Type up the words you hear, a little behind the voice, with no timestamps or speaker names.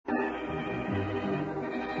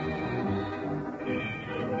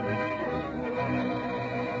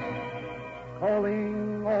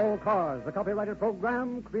Cars, the copyrighted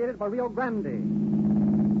program created by Rio Grande.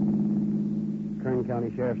 Kern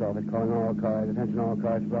County Sheriff's Office calling all cars. Attention all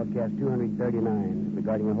cars, broadcast 239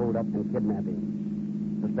 regarding a hold-up and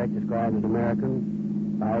kidnapping. Suspect described as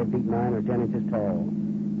American, 5 feet 9 or 10 inches tall,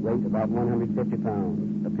 weight about 150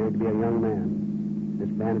 pounds, appeared to be a young man. This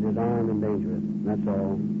bandit is armed and dangerous. That's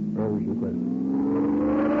all. Rose Inquisitor.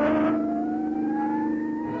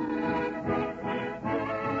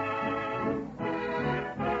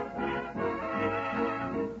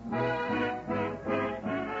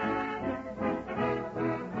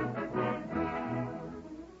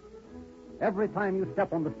 Every time you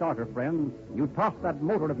step on the starter, friends, you toss that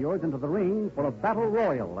motor of yours into the ring for a battle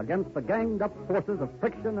royal against the ganged-up forces of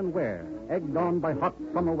friction and wear, egged on by hot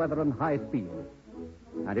summer weather and high speed.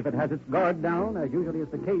 And if it has its guard down, as usually is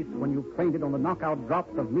the case when you've trained it on the knockout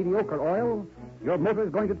drops of mediocre oil, your motor is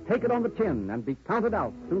going to take it on the chin and be counted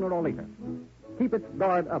out sooner or later. Keep its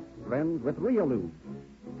guard up, friends, with Real Lube.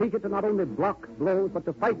 Teach it to not only block blows, but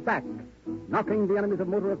to fight back, knocking the enemies of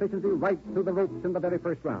motor efficiency right through the ropes in the very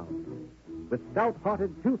first round. With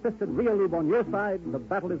stout-hearted, two-fisted Real Lube on your side, the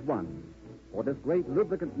battle is won. For this great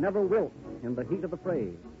lubricant never wilts in the heat of the fray,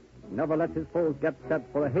 never lets his foes get set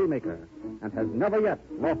for a haymaker, and has never yet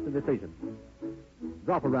lost a decision.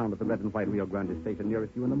 Drop around at the Red and White Rio Grande station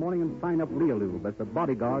nearest you in the morning and sign up Real Lube as the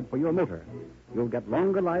bodyguard for your motor. You'll get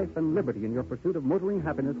longer life and liberty in your pursuit of motoring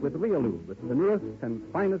happiness with Real Lube. It's the newest and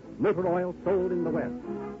finest motor oil sold in the West.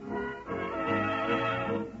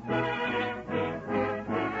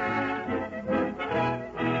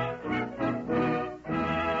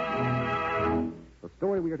 The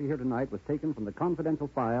story we are to hear tonight was taken from the confidential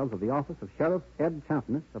files of the office of Sheriff Ed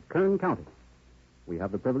Champness of Kern County. We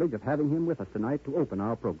have the privilege of having him with us tonight to open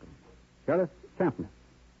our program. Sheriff Champness.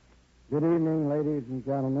 Good evening, ladies and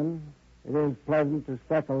gentlemen. It is pleasant to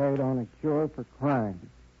speculate on a cure for crime,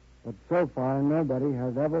 but so far nobody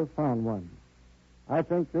has ever found one. I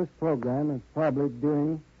think this program is probably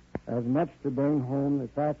doing as much to bring home the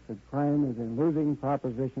fact that crime is a losing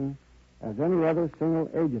proposition as any other single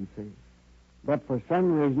agency. But for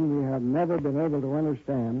some reason we have never been able to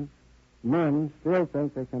understand, men still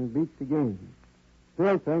think they can beat the game,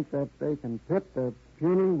 still think that they can pit their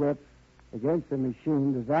puny wits against a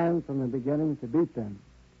machine designed from the beginning to beat them.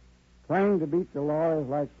 Trying to beat the law is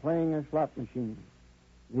like playing a slot machine.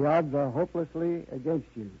 The odds are hopelessly against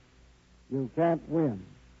you. You can't win.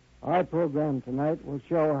 Our program tonight will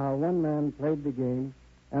show how one man played the game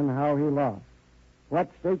and how he lost.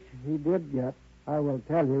 What stakes he did get, I will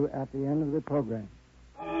tell you at the end of the program.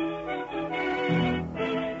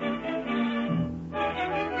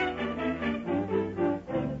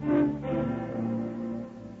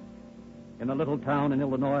 In a little town in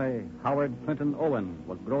Illinois, Howard Clinton Owen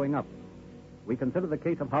was growing up. We consider the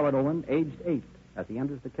case of Howard Owen, aged 8, as he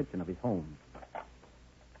enters the kitchen of his home.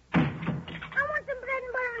 I want some bread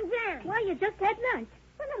and butter and jam. Well, you just had lunch.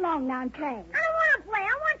 Run along now and play. I don't want to play.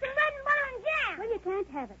 I want some bread and butter and jam. Well, you can't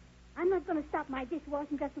have it. I'm not going to stop my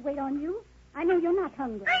dishwashing just to wait on you. I know you're not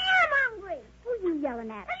hungry. I am hungry. Who are you yelling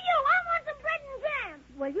at? And you, I want some bread and jam.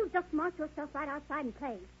 Well, you just march yourself right outside and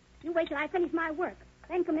play. You wait till I finish my work.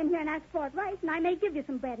 Then come in here and ask for it right, and I may give you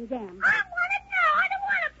some bread and jam. I want it now. I don't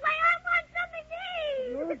want to play. I want something to eat.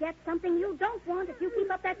 You'll get something you don't want if you keep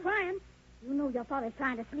up that crying. You know your father's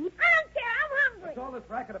trying to sleep. I don't care. I'm hungry. What's all this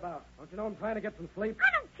racket about? Don't you know I'm trying to get some sleep? I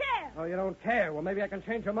don't care. Oh, you don't care? Well, maybe I can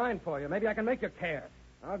change your mind for you. Maybe I can make you care.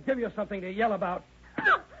 I'll give you something to yell about.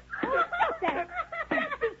 Oh, stop that.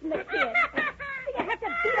 Stop beating the kid. You have to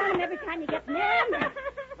beat on him every time you get near him.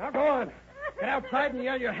 Now, go on. Get outside and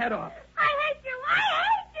yell your head off. I hate you. I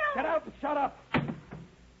hate you. Get out and shut up.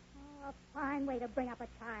 Oh, a fine way to bring up a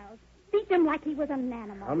child. Beat him like he was an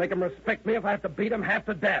animal. I'll make him respect me if I have to beat him half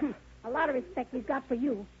to death. A lot of respect he's got for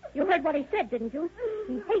you. You heard what he said, didn't you?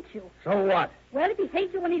 He hates you. So what? Well, if he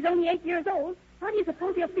hates you when he's only 8 years old, how do you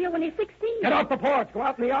suppose he'll feel when he's 16? Get off the porch. Go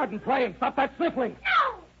out in the yard and play and stop that sniffling.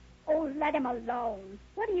 No. Oh, let him alone.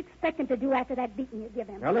 What do you expect him to do after that beating you give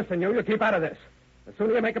him? Now, listen, you keep out of this. The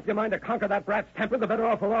sooner you make up your mind to conquer that brat's temper, the better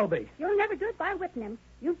off we'll all be. You'll never do it by whipping him.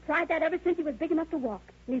 You've tried that ever since he was big enough to walk.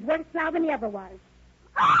 And he's worse now than he ever was.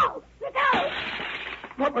 Oh! Look out!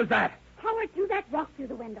 What was that? Howard threw that rock through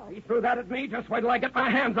the window. He threw that at me. Just wait till I get my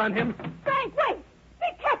hands on him. Frank, wait! Be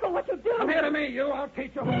careful what you do! Come here to me, you. I'll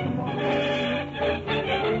teach you.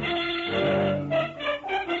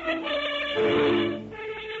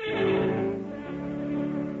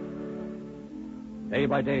 Day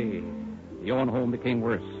by day, the Owen home became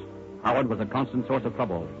worse. Howard was a constant source of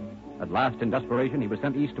trouble. At last, in desperation, he was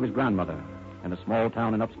sent east to his grandmother in a small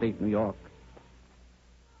town in upstate New York.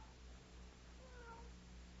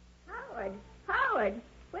 Howard,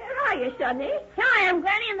 where you, Sonny? Here I am,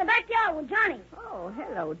 Granny, in the backyard with Johnny. Oh,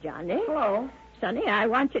 hello, Johnny. Hello. Sonny, I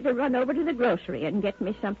want you to run over to the grocery and get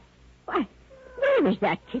me some... Why, where is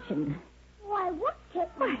that kitten? Why, what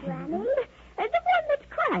kitten, Granny? The one that's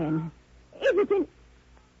crying. Is it in...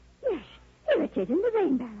 Yes, here it is in the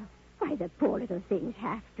rain barrel. Why, the poor little thing's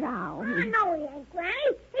half drowned. I know he ain't, Granny.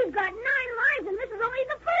 He's got 9 lives, and this is only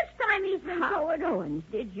the first time he's been... Howard Owens,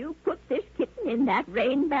 did you put this kitten in that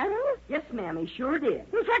rain barrel? Yes, ma'am, he sure did.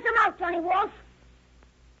 You shut him out, Johnny Wolf.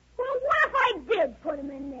 Well, what if I did put him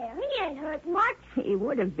in there? He ain't hurt much. He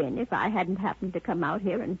would have been if I hadn't happened to come out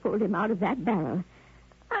here and pulled him out of that barrel.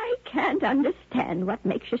 I can't understand what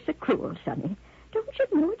makes you so cruel, Sonny. Don't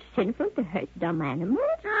you know it's sinful to hurt dumb animals?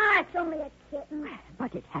 Ah, it's only a kitten.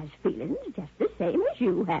 But it has feelings just the same as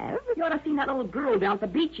you have. You ought to have seen that little girl down at the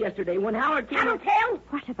beach yesterday when Howard came... Tattletale?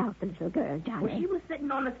 What about the little girl, Johnny? Well, she was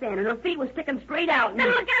sitting on the sand, and her feet was sticking straight out. Now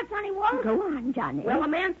look out, Johnny Wolf. Go on, Johnny. Well, a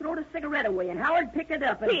man threw a cigarette away, and Howard picked it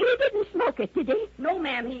up. And... He didn't smoke it, did he? No,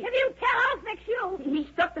 ma'am, he... If you tell, I'll fix you. He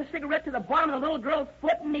stuck the cigarette to the bottom of the little girl's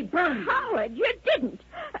foot, and he burned it. Howard, you didn't.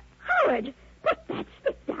 Howard, put that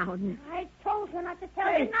spit down. I told you not to tell,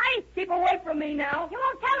 Hey, didn't I? keep away from me now. You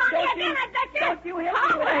won't tell on me again, I bet you. Don't you hit me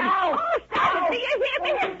Howard! with that. Oh, stop Ow. it. Do you hear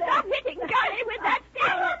me? Stop hitting Johnny with that stick. I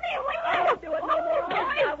won't do it no more.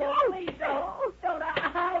 I won't. Please don't. Don't.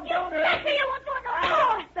 Don't hurt me. You won't do it no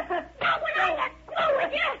more. Not when I let go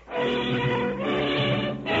with you.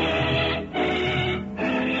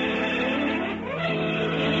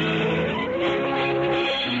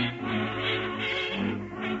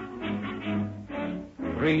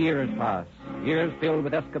 3 years pass, years filled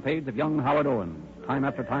with escapades of young Howard Owens. Time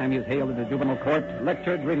after time he is hailed into juvenile court,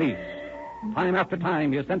 lectured, released. Time after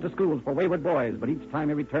time he is sent to schools for wayward boys, but each time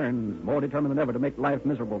he returns, more determined than ever to make life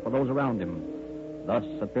miserable for those around him. Thus,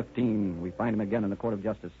 at 15, we find him again in the court of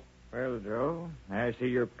justice. Well, Joe, I see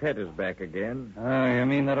your pet is back again. Oh, you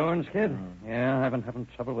mean that Owens kid? Yeah, I've been having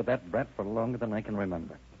trouble with that brat for longer than I can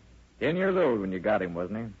remember. 10 years old when you got him,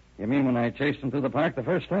 wasn't he? You mean when I chased him through the park the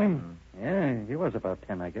first time? Yeah, he was about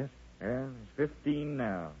 10, I guess. Yeah, he's 15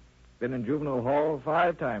 now. Been in juvenile hall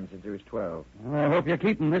 5 times since he was 12. Well, I hope you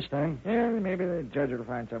keep him this time. Yeah, maybe the judge will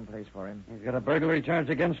find some place for him. He's got a burglary charge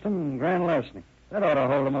against him and grand larceny. That ought to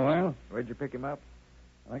hold him a while. Where'd you pick him up?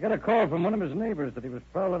 I got a call from one of his neighbors that he was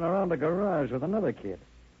prowling around the garage with another kid.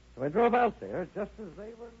 So I drove out there just as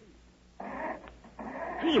they were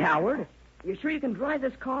leaving. Gee, Howard, you sure you can drive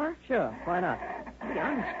this car? Sure, why not? Gee,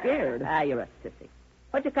 I'm scared. Ah, you're a sissy.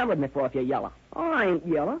 What'd you come with me for if you're yellow? Oh, I ain't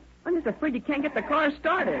yellow. I'm just afraid you can't get the car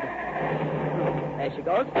started. There she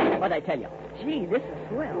goes. What'd I tell you? Gee, this is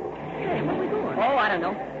swell. Hey, where are we going? Oh, I don't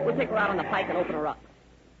know. We'll take her out on the pike and open her up.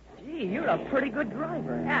 Gee, you're a pretty good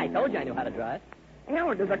driver. Yeah, I told you I knew how to drive. Hey,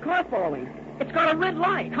 Howard, there's a car following. It's got a red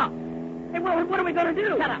light. Huh. Hey, well, what are we going to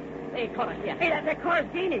do? Shut up. Hey, call it, yeah. Hey, that car's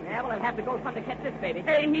gaining. Yeah, well, I'll have to go front to catch this baby.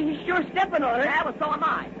 Hey, he's sure stepping on it. Yeah, well, so am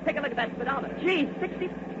I. Take a look at that speedometer. Gee, 60.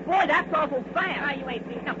 Boy, that's awful fast. Ah, you ain't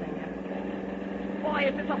seen nothing yet. Boy,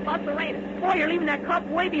 is this a bus or ain't it? Boy, you're leaving that cop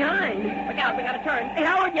way behind. Look out, we got to turn. Hey,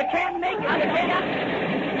 Howard, you can't make it.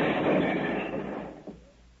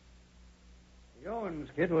 The Owens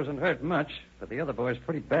kid wasn't hurt much, but the other boy's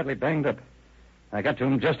pretty badly banged up. I got to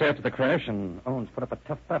him just after the crash, and Owens put up a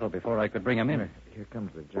tough battle before I could bring him in. Here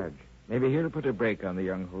comes the judge. Maybe he'll put a break on the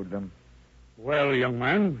young hoodlum. Well, young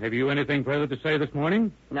man, have you anything further to say this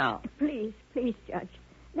morning? No. Please, Judge,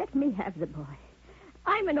 let me have the boy.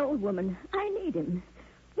 I'm an old woman. I need him.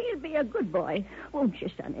 He'll be a good boy, won't you,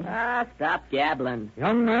 Sonny? Ah, stop gabbling.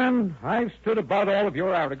 Young man, I've stood about all of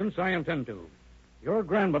your arrogance. I intend to. Your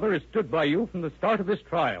grandmother has stood by you from the start of this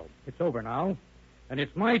trial. It's over now, and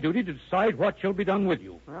it's my duty to decide what shall be done with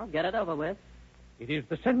you. Well, get it over with. It is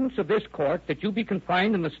the sentence of this court that you be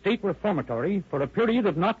confined in the state reformatory for a period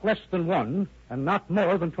of not less than 1 and not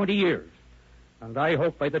more than 20 years. And I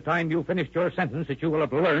hope by the time you finished your sentence that you will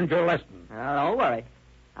have learned your lesson. Oh, don't worry.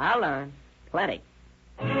 I'll learn. Plenty.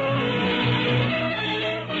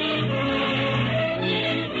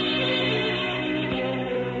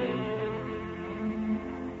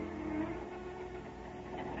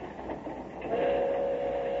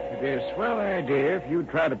 It'd be a swell idea if you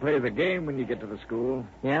try to play the game when you get to the school.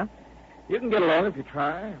 Yeah? You can get along if you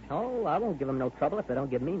try. Oh, I won't give them no trouble if they don't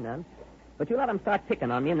give me none. But you let them start picking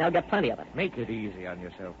on me, and they'll get plenty of it. Make it easy on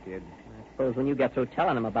yourself, kid. I suppose when you get through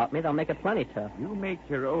telling them about me, they'll make it plenty tough. You make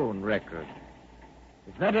your own record.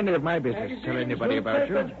 It's not any of my business to tell anybody about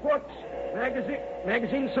you. Books,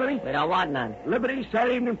 magazine, Sonny. We don't want none. Liberty,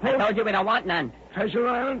 Saturday Evening I Post. told you we don't want none. Treasure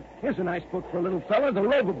Island. Here's a nice book for a little fella. The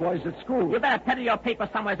Rover Boys at school. You better peddle your paper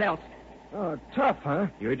somewhere else. Oh, tough, huh?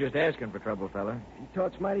 You were just asking for trouble, fella. He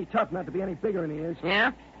talks mighty tough not to be any bigger than he is.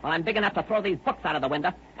 Yeah? Well, I'm big enough to throw these books out of the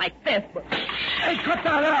window. Like this. Hey, cut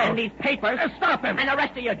that out! And these papers. Stop him! And the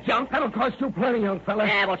rest of your junk. That'll cost you plenty, young fella.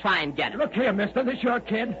 Yeah, we'll try and get it. Look here, mister. This your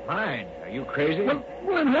kid? Fine. Are you crazy? Well,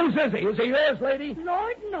 then whose is he? Is he yours, lady?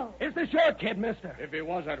 Lord, no. Is this your kid, mister? If he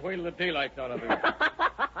was, I'd wait till the daylight's out of him.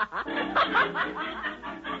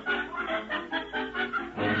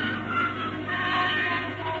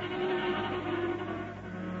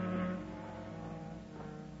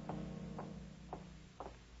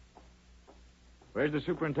 Where's the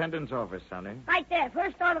superintendent's office, Sonny? Right there,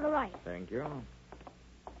 first door to the right. Thank you.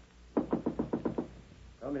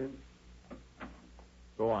 Come in.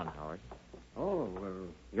 Go on, Howard. Oh, well,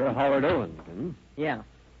 you're Howard Owens, hmm? Yeah.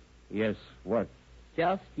 Yes, what?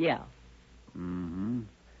 Just, yeah. Mm-hmm.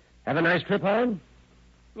 Have a nice trip, Howard?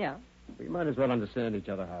 Yeah. We might as well understand each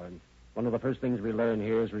other, Howard. One of the first things we learn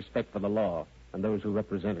here is respect for the law and those who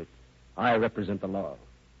represent it. I represent the law.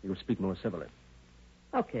 You'll speak more civilly.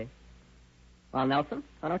 Okay. Well, Nelson,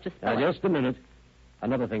 why don't you spell Now, it? just a minute.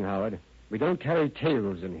 Another thing, Howard. We don't carry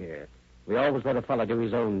tales in here. We always let a fella do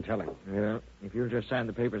his own telling. Yeah. If you'll just sign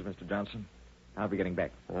the papers, Mr. Johnson, I'll be getting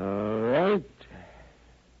back. All right.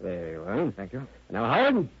 There you are. Thank you. Now,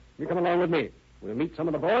 Howard, you come along with me. We'll meet some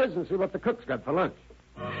of the boys and see what the cook's got for lunch.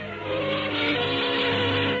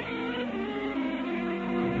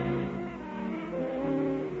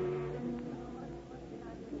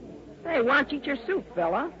 Hey, why don't you eat your soup,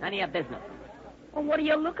 fella? None of your business. Well, what are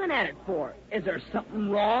you looking at it for? Is there something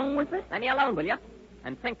wrong with it? Leave me alone, will you?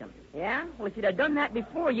 I'm thinking. Yeah? Well, if you'd have done that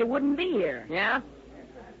before, you wouldn't be here. Yeah?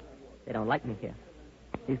 They don't like me here.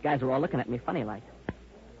 These guys are all looking at me funny like.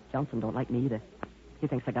 Johnson don't like me either. He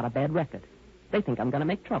thinks I got a bad record. They think I'm going to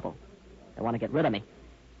make trouble. They want to get rid of me.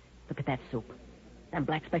 Look at that soup. Them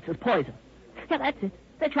black specks is poison. Yeah, that's it.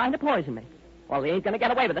 They're trying to poison me. Well, they ain't going to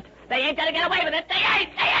get away with it. They ain't going to get away with it. They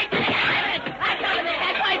ain't going to get away with it. I told them they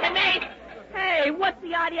had poison me. Hey, what's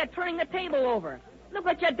the idea of turning the table over? Look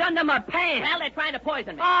what you done to my pants. Well, they're trying to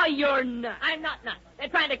poison me. Oh, you're nuts. I'm not nuts. They're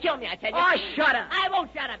trying to kill me, I tell you. Oh, shut up. I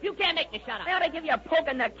won't shut up. You can't make me shut up. They ought to give you a poke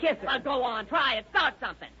in the kisser. Well, go on. Try it. Start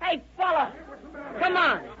something. Hey, fella. Come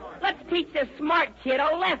on. Let's teach this smart kid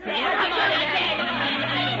a lesson. Yeah, come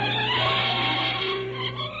on.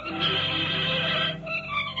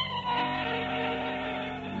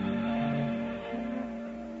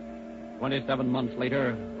 27 months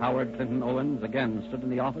later, Howard Clinton Owens again stood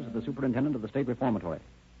in the office of the superintendent of the state reformatory.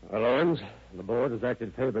 Well, Owens, the board has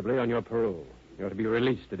acted favorably on your parole. You're to be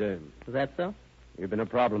released today. Is that so? You've been a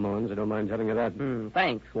problem, Owens. I don't mind telling you that.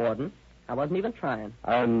 Thanks, Warden. I wasn't even trying.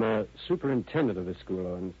 I'm superintendent of this school,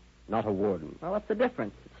 Owens, not a warden. Well, what's the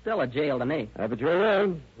difference? It's still a jail to me. But you're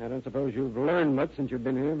right. I don't suppose you've learned much since you've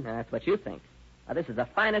been here. That's what you think. This is the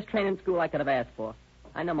finest training school I could have asked for.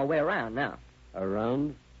 I know my way around now.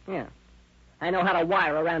 Around? Yeah. I know how to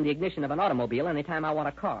wire around the ignition of an automobile any time I want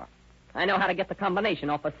a car. I know how to get the combination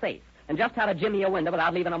off a safe, and just how to jimmy a window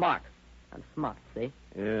without leaving a mark. I'm smart, see?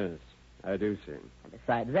 Yes, I do see. And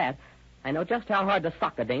besides that, I know just how hard to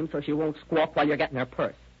sock a dame so she won't squawk while you're getting her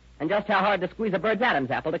purse. And just how hard to squeeze a bird's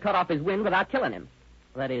Adam's apple to cut off his wind without killing him.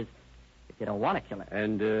 Well, that is, if you don't want to kill him.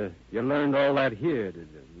 And you learned all that here, did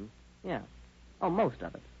you? Yeah. Oh, most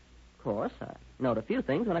of it. Of course, I knowed a few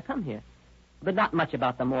things when I come here. But not much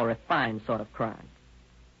about the more refined sort of crime.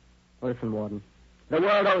 Listen, Warden. The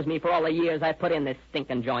world owes me for all the years I put in this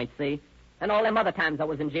stinking joint, see? And all them other times I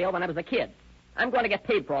was in jail when I was a kid. I'm going to get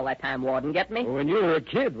paid for all that time, Warden. Get me? Well, when you were a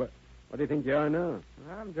kid, what do you think you are now?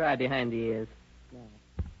 I'm dry behind the ears.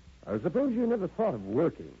 I suppose you never thought of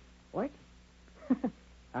working. What?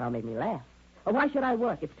 That'll make me laugh. Well, why should I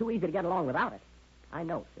work? It's too easy to get along without it. I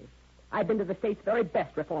know, see? I've been to the state's very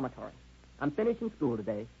best reformatory. I'm finishing school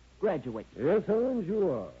today. Graduate. Yes, Owens,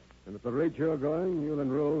 you are. And at the rate you're going, you'll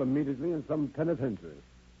enroll immediately in some penitentiary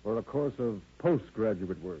for a course of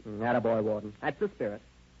postgraduate work. Attaboy, Warden. That's the spirit.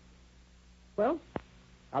 Well,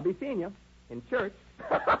 I'll be seeing you in church.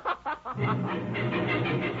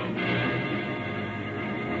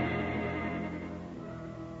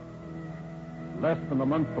 Less than a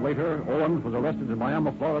month later, Owens was arrested in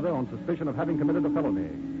Miami, Florida on suspicion of having committed a felony.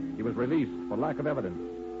 He was released for lack of evidence.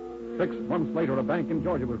 6 months later, a bank in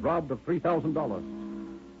Georgia was robbed of $3,000.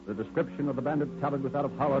 The description of the bandit tallied with that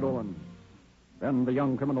of Howard Owens. Then the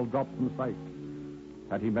young criminal dropped from sight.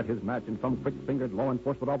 Had he met his match in some quick-fingered law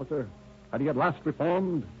enforcement officer? Had he at last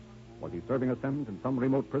reformed? Was he serving a sentence in some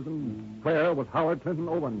remote prison? Where was Howard Clinton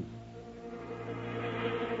Owens?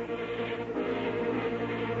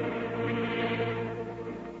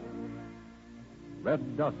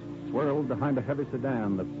 Red dust swirled behind a heavy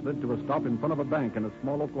sedan that slid to a stop in front of a bank in a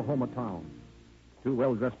small Oklahoma town. Two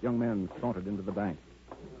well-dressed young men sauntered into the bank.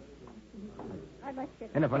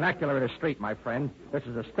 In the vernacular of the street, my friend, this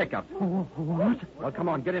is a stick-up. What? Well, come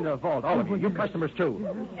on, get into the vault, all of you. You customers, too.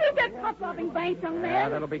 You get caught robbing banks, young man. Yeah,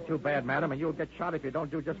 that'll be too bad, madam, and you'll get shot if you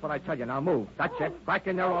don't do just what I tell you. Now, move. That's it. Back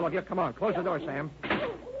in there, all of you. Come on, close the door, Sam.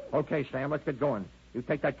 Okay, Sam, let's get going. You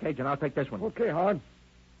take that cage, and I'll take this one. Okay, Hard.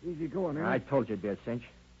 Easy going, eh? I told you it'd be a cinch.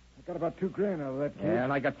 I got about $2,000 out of that cage. Yeah,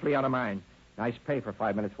 and I got 3 out of mine. Nice pay for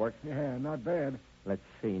 5 minutes' work. Yeah, not bad. Let's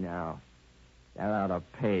see now. That ought to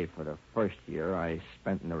pay for the first year I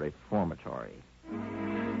spent in the reformatory.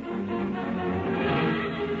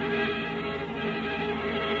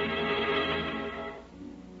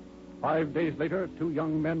 5 days later, 2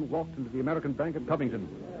 young men walked into the American Bank at Covington.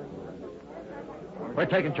 We're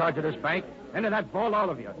taking charge of this bank. Into that vault, all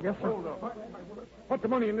of you. Yes, sir. Put the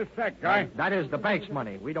money in this sack, guy. That is the bank's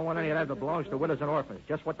money. We don't want any of that that belongs to widows and orphans.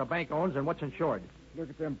 Just what the bank owns and what's insured. Look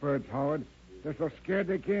at them birds, Howard. They're so scared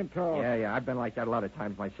they can't talk. Yeah, I've been like that a lot of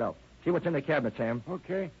times myself. See what's in the cabinet, Sam.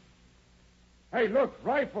 Okay. Hey, look,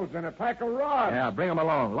 rifles and a pack of rods. Yeah, bring them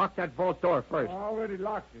along. Lock that vault door first. I already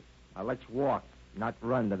locked it. Now, let's walk, not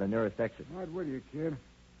run to the nearest exit. Right with you, kid.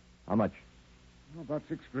 How much? About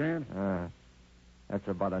 $6,000. That's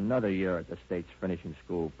about another year at the State's finishing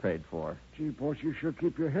school paid for. Gee, boss, you sure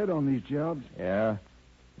keep your head on these jobs. Yeah?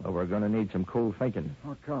 Well, we're going to need some cool thinking.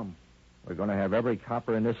 How come? We're going to have every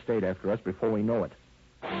copper in this state after us before we know it.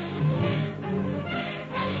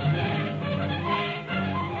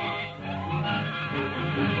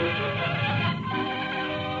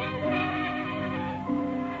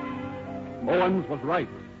 Owens was right.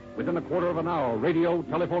 Within a quarter of an hour, radio,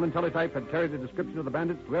 telephone, and teletype had carried the description of the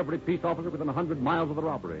bandits to every peace officer within 100 miles of the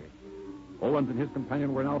robbery. Owens and his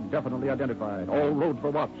companion were now definitely identified. All roads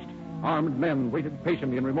were watched. Armed men waited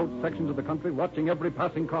patiently in remote sections of the country, watching every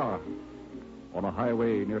passing car. On a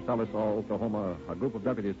highway near Salisaw, Oklahoma, a group of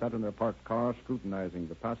deputies sat in their parked car, scrutinizing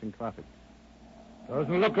the passing traffic.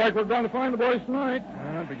 Doesn't look like we're going to find the boys tonight.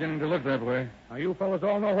 Beginning to look that way. Now, you fellas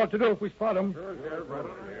all know what to do if we spot them.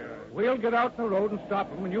 We'll get out in the road and stop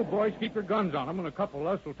them, and you boys keep your guns on them, and a couple of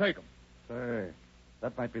us will take them. Say,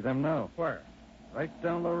 that might be them now. Where? Right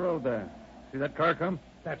down the road there. See that car come?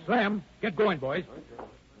 That's them. Get going, boys.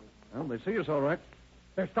 Well, they see us all right.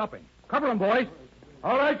 They're stopping. Cover them, boys.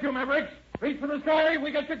 All right, you mavericks. Reach for the sky.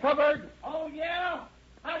 We got you covered. Oh, yeah?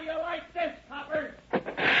 How do you like this, Copper?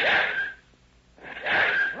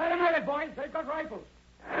 Let them at it, boys. They've got rifles.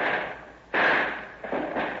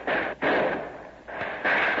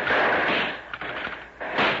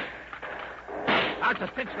 That's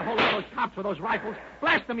a cinch to hold all those cops with those rifles.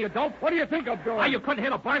 Blast them, you dope. What do you think of doing? Why, you couldn't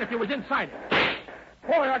hit a barn if you was inside it.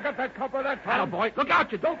 Boy, I got that copper that time. Atta boy. Look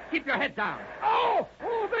out, you dope. Keep your head down. Oh,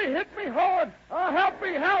 they hit me hard. Help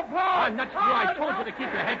me, help hard. Nuts, I told you to keep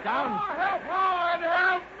your head down. Help hard,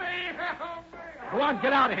 help me, help me. Go on,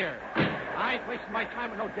 get out of here. I ain't wasting my time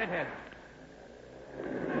with no deadhead.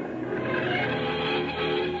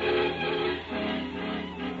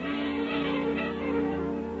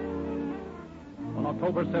 On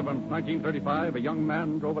October 7th, 1935, a young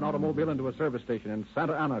man drove an automobile into a service station in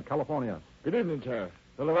Santa Ana, California. Good evening, Sheriff.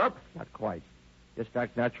 Fill her up? Not quite. Just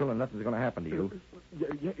act natural and nothing's going to happen to you.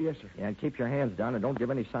 Yes, sir. And keep your hands down and don't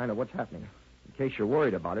give any sign of what's happening. In case you're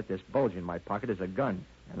worried about it, this bulge in my pocket is a gun,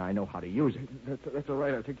 and I know how to use it. That's all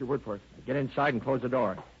right. I'll take your word for it. Get inside and close the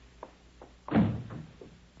door. Now,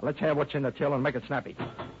 let's have what's in the till and make it snappy.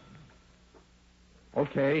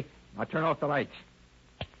 Okay. Now turn off the lights.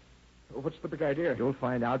 What's the big idea? You'll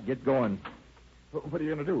find out. Get going. What are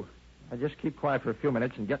you going to do? Now just keep quiet for a few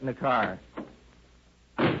minutes and get in the car.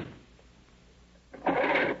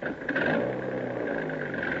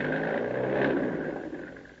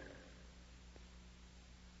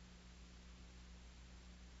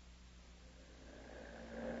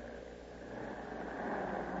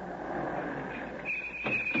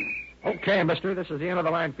 Okay, mister, this is the end of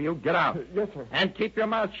the line for you. Get out. Yes, sir. And keep your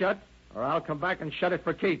mouth shut, or I'll come back and shut it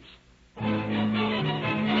for keeps.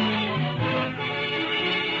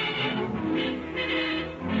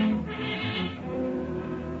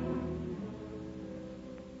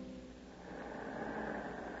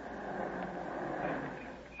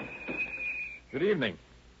 Good evening.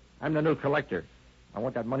 I'm the new collector. I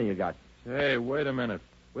want that money you got. Hey, wait a minute.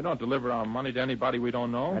 We don't deliver our money to anybody we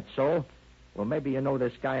don't know. That's so? Well, maybe you know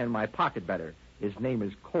this guy in my pocket better. His name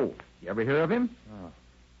is Colt. You ever hear of him? Oh.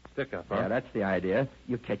 Stick up, huh? Yeah, that's the idea.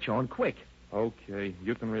 You catch on quick. Okay,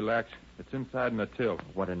 you can relax. It's inside in the till.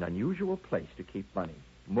 What an unusual place to keep money.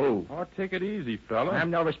 Move. Oh, take it easy, fella.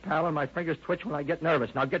 I'm nervous, pal, and my fingers twitch when I get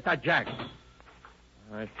nervous. Now get that jack.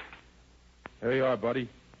 All right. There you are, buddy.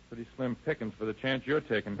 Pretty slim pickings for the chance you're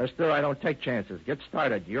taking. Mister, I don't take chances. Get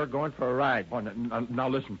started. You're going for a ride. Oh, now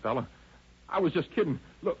listen, fella. I was just kidding.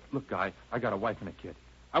 Look, guy, I got a wife and a kid.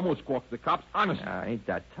 I won't squawk to the cops, honest. Ain't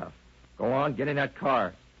that tough. Go on, get in that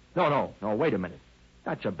car. No, wait a minute.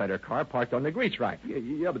 That's a better car parked on the grease rack.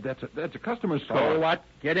 Yeah, but that's a customer's So car. what?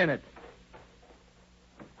 Get in it.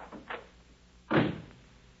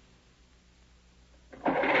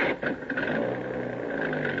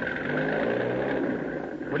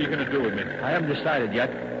 What are you going to do with me? I haven't decided yet.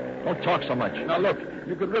 Don't talk so much. Now, look,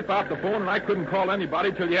 you could rip out the phone, and I couldn't call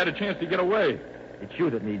anybody till you had a chance to get away. It's you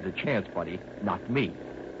that needs a chance, buddy, not me.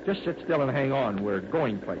 Just sit still and hang on. We're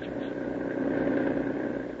going places.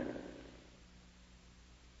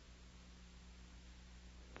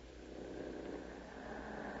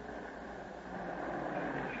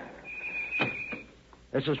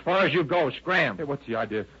 This is as far as you go. Scram. Hey, what's the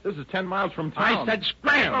idea? This is 10 miles from town. I said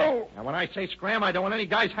scram. Oh. Now, when I say scram, I don't want any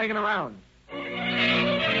guys hanging around.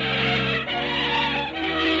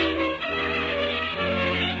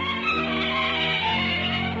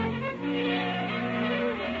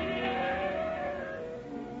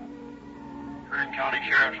 County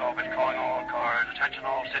Sheriff's Office calling all cars. Attention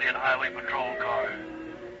all city and highway patrol cars.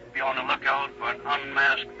 Be on the lookout for an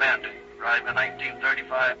unmasked bandit driving a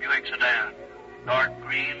 1935 Buick sedan. Dark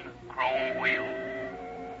green, chrome wheel.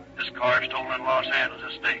 This car stolen in Los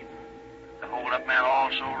Angeles State. The hold-up man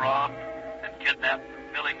also robbed and kidnapped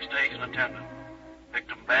the filling station attendant.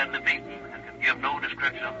 Victim badly beaten and can give no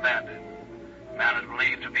description of bandit. Man is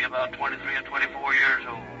believed to be about 23 and 24 years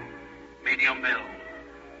old. Medium build.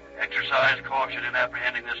 Exercise caution in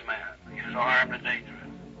apprehending this man. He is armed and dangerous.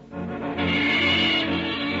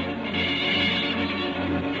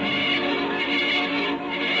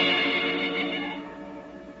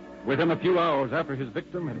 Within a few hours after his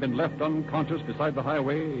victim had been left unconscious beside the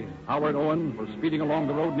highway, Howard Owen was speeding along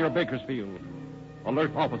the road near Bakersfield.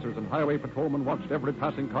 Alert officers and highway patrolmen watched every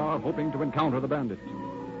passing car, hoping to encounter the bandit.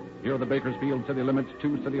 Near the Bakersfield city limits,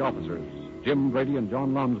 two city officers, Jim Brady and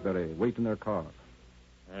John Lonsbury, wait in their car.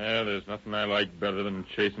 Yeah, there's nothing I like better than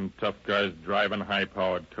chasing tough guys driving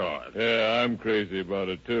high-powered cars. Yeah, I'm crazy about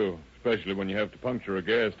it, too. Especially when you have to puncture a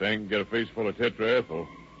gas tank and get a face full of tetraethyl.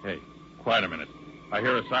 Hey, quiet a minute. I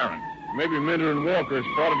hear a siren. Maybe Minter and Walker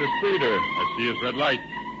spotted a speeder. I see his red light.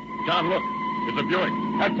 John, look. It's a Buick.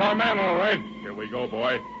 That's our man, all right. Here we go,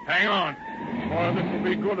 boy. Hang on. Boy, this will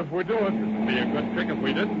be good if we do it. This would be a good trick if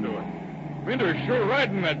we didn't do it. Minter's sure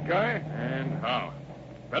riding that guy. And how?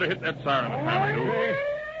 Better hit that siren if time to. Okay.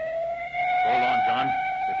 Hold on, John.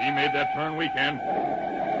 If he made that turn, we can.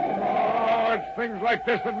 Oh, it's things like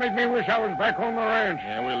this that make me wish I was back on the ranch.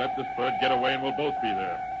 Yeah, we let this bird get away and we'll both be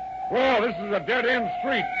there. Well, this is a dead-end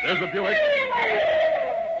street. There's a Buick.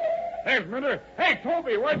 Thanks, Minter. Hey,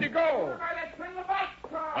 Toby, where'd you go?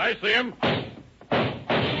 I see him.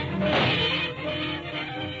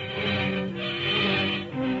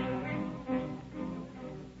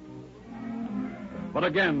 But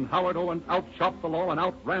again, Howard Owen outshot the law and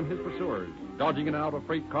outran his pursuers. Dodging in and out of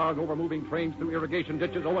freight cars over moving trains through irrigation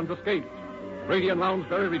ditches, Owens escaped. Brady and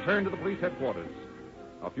Lounsbury returned to the police headquarters.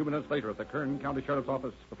 A few minutes later, at the Kern County Sheriff's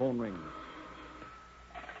Office, the phone rings.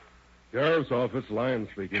 Sheriff's Office, Lyon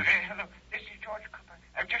speaking. Hello, this is George Cooper.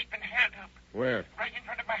 I've just been held up. Where? Right in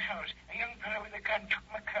front of my house. A young fellow with a gun took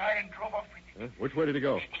my car and drove off with it. Huh? Which way did he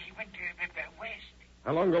go? He went to the west.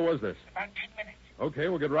 How long ago was this? About 10 minutes. Okay,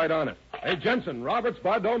 we'll get right on it. Hey, Jensen, Roberts,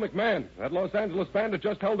 Bardot, McMahon. That Los Angeles bandit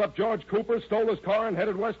just held up George Cooper, stole his car, and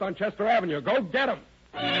headed west on Chester Avenue. Go get him!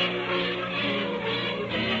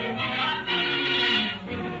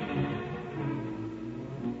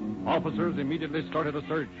 Officers immediately started a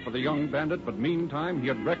search for the young bandit, but meantime he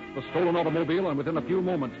had wrecked the stolen automobile and within a few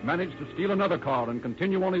moments managed to steal another car and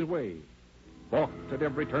continue on his way. Balked at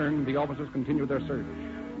every turn, the officers continued their search.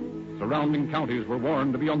 Surrounding counties were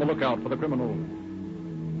warned to be on the lookout for the criminal.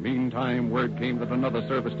 Meantime, word came that another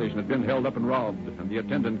service station had been held up and robbed, and the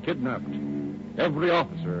attendant kidnapped. Every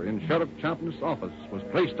officer in Sheriff Champness' office was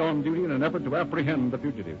placed on duty in an effort to apprehend the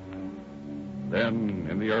fugitive. Then,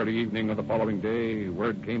 in the early evening of the following day,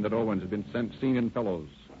 word came that Owens had been seen in Fellows.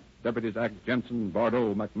 Deputies Ack, Jensen,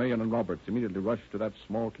 Bardot, McMahon, and Roberts immediately rushed to that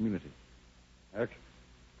small community. Ack,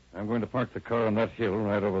 I'm going to park the car on that hill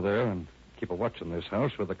right over there and keep a watch on this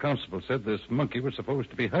house where the constable said this monkey was supposed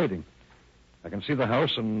to be hiding. I can see the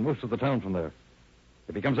house and most of the town from there.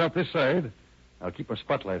 If he comes out this side, I'll keep a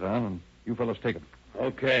spotlight on, and you fellows take him.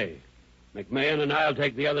 Okay. McMahon and I'll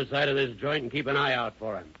take the other side of this joint and keep an eye out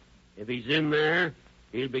for him. If he's in there,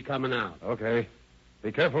 he'll be coming out. Okay.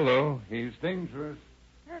 Be careful, though. He's dangerous.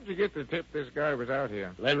 How'd you get the tip this guy was out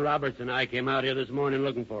here? Len Roberts and I came out here this morning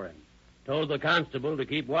looking for him. told the constable to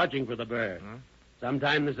keep watching for the bird.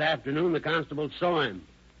 Sometime this afternoon, the constable saw him.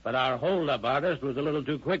 But our hold-up artist was a little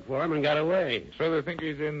too quick for him and got away. So they think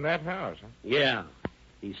he's in that house, huh? Yeah.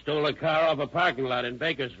 He stole a car off a parking lot in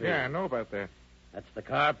Bakersfield. Yeah, I know about that. That's the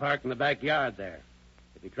car parked in the backyard there.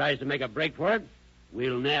 If he tries to make a break for it,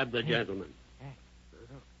 we'll nab the gentleman. Hey,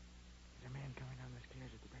 look. There's a man coming down the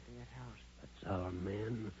stairs at the back of that house. That's our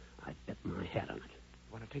man. I bet my hat on it.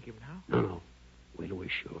 Want to take him now? No. Wait till we're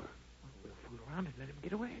sure. We'll fool around and let him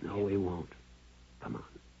get away. No, we won't. Come on.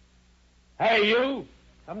 Hey, you!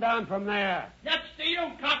 Come down from there. That's to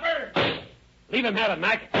you, copper. Leave him have it,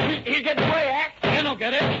 Mac. He's getting away, Ack. Ken will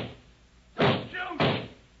get it. Don't shoot.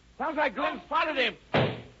 Sounds like Glenn spotted him.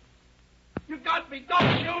 You got me.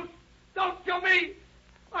 Don't shoot. Don't kill me.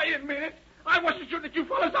 I admit it. I wasn't sure that you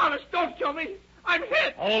fellas honest. Don't kill me. I'm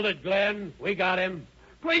hit. Hold it, Glenn. We got him.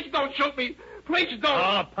 Please don't shoot me. Please don't.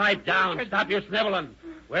 Oh, pipe down. Stop your sniveling.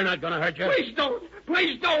 We're not going to hurt you. Please don't.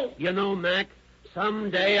 Please don't. You know, Mac,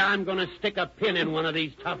 someday I'm going to stick a pin in one of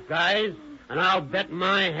these tough guys, and I'll bet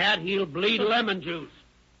my hat he'll bleed lemon juice.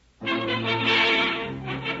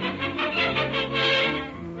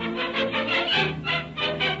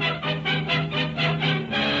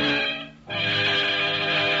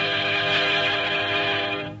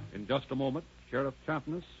 In just a moment, Sheriff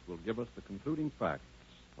Champness will give us the concluding facts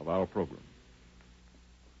of our program.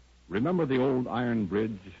 Remember the old iron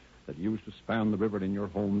bridge that used to span the river in your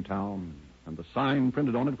hometown, and the sign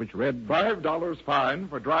printed on it which read, $5 fine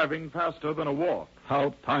for driving faster than a walk.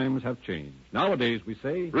 How times have changed. Nowadays we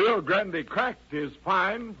say, Rio Grande Cracked is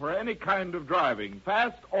fine for any kind of driving,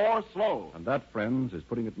 fast or slow. and that, friends, is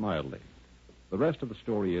putting it mildly. The rest of the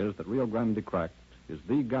story is that Rio Grande Cracked is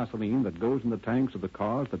the gasoline that goes in the tanks of the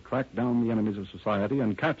cars that track down the enemies of society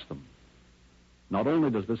and catch them. Not only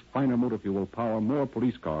does this finer motor fuel power more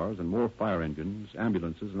police cars and more fire engines,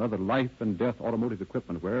 ambulances, and other life and death automotive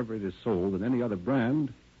equipment wherever it is sold than any other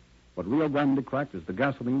brand, but Rio Grande Cracked is the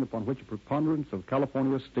gasoline upon which a preponderance of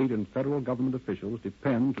California state and federal government officials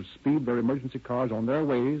depend to speed their emergency cars on their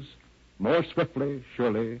ways more swiftly,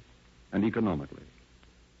 surely, and economically.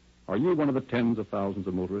 Are you one of the tens of thousands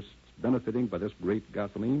of motorists benefiting by this great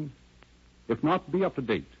gasoline? If not, be up to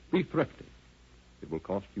date. Be thrifty. It will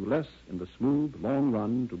cost you less in the smooth, long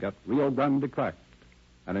run to get Rio Grande Cracked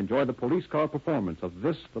and enjoy the police car performance of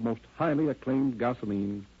this, the most highly acclaimed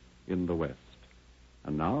gasoline in the West.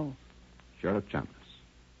 And now, Sheriff Champness.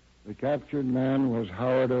 The captured man was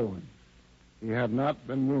Howard Owen. He had not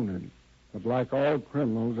been wounded, but like all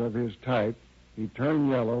criminals of his type, he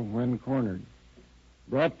turned yellow when cornered.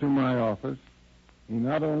 Brought to my office, he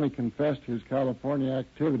not only confessed his California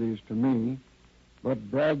activities to me,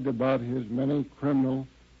 but bragged about his many criminal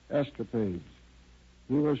escapades.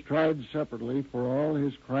 He was tried separately for all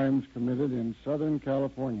his crimes committed in Southern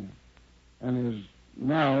California and is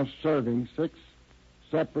now serving 6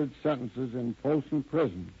 separate sentences in Folsom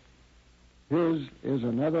Prison. His is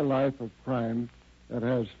another life of crime that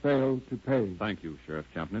has failed to pay. Thank you, Sheriff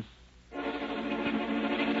Champness.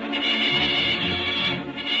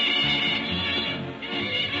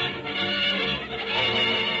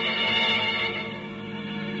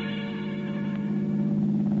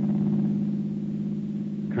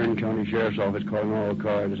 Kern County Sheriff's Office calling all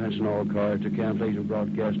cars. Attention all cars to cancellation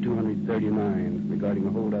broadcast 239 regarding a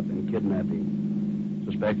holdup and kidnapping.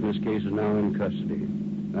 Suspect in this case is now in custody.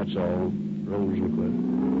 That's all. Roll and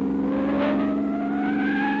quit.